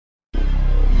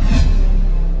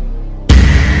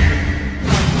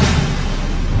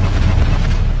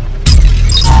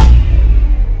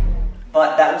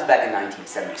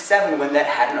1977 when that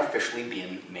hadn't officially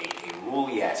been made a rule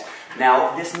yet.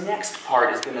 Now, this next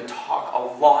part is going to talk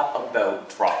a lot about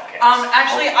dropkicks.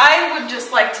 Actually, I would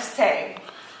just like to say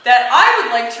that I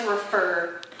would like to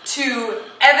refer to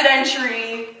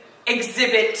Evidentiary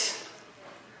Exhibit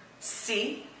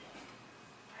C.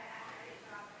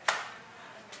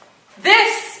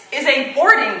 This is a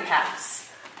boarding pass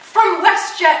from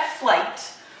WestJet flight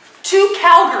to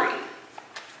Calgary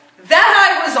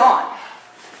that I was on.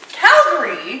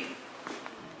 Calgary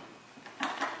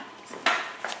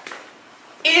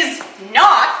is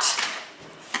not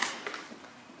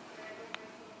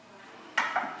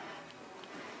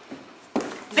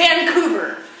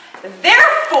Vancouver.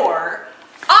 Therefore,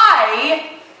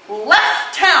 I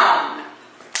left town.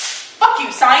 Fuck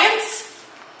you, science.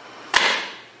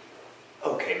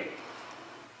 Okay,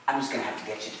 I'm just gonna have to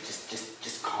get you to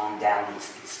just calm down and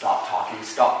stop talking.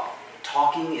 Stop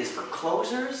talking is for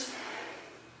closers,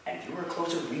 and if you were a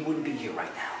closer, we wouldn't be here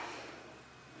right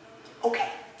now. Okay,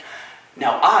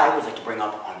 now I would like to bring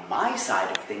up on my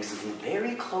side of things something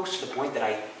very close to the point that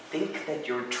I think that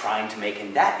you're trying to make,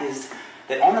 and that is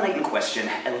that on the night in question,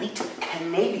 elite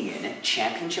Canadian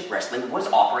Championship Wrestling was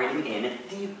operating in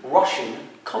the Russian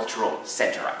Cultural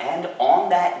Center. And on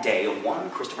that day, one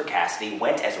Kristopher Kassidy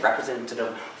went as a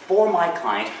representative for my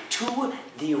client to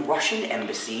the Russian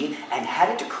embassy and had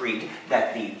it decreed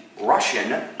that the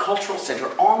Russian Cultural Center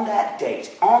on that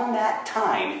date, on that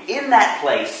time, in that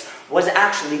place, was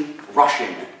actually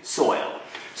Russian soil.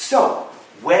 So,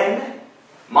 when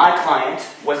my client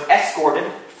was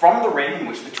escorted from the ring in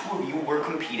which the two of you were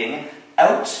competing,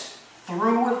 out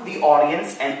through the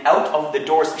audience and out of the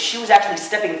doors, she was actually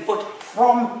stepping foot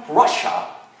from Russia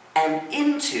and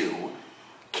into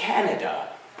Canada.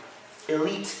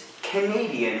 Elite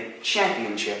Canadian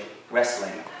Championship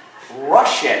Wrestling.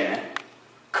 Russian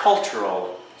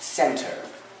Cultural Center.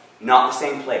 Not the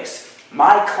same place.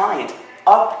 My client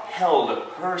upheld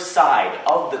her side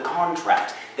of the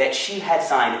contract that she had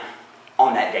signed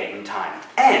on that date and time.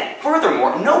 And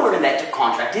furthermore, nowhere in that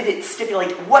contract did it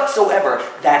stipulate whatsoever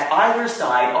that either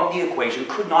side of the equation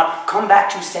could not come back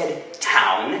to said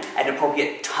town at an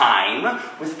appropriate time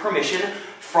with permission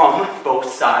from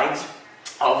both sides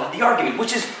of the argument,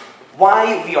 which is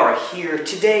why we are here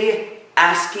today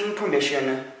asking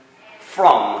permission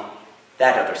from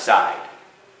that other side.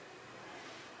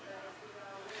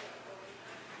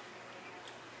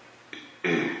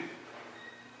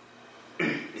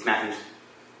 Ms. Matthews.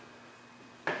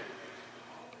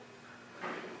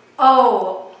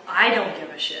 Oh, I don't give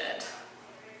a shit.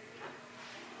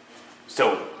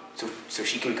 So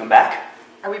she can come back?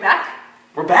 Are we back?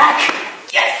 We're back!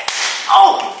 Yes!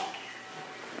 Oh!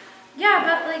 Yeah,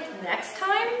 but like next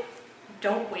time,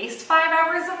 don't waste 5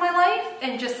 hours of my life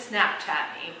and just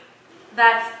Snapchat me.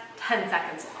 That's 10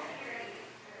 seconds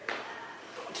long.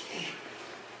 Okay.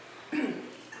 I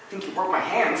think you broke my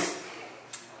hands.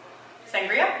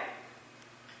 Sangria?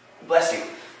 Bless you.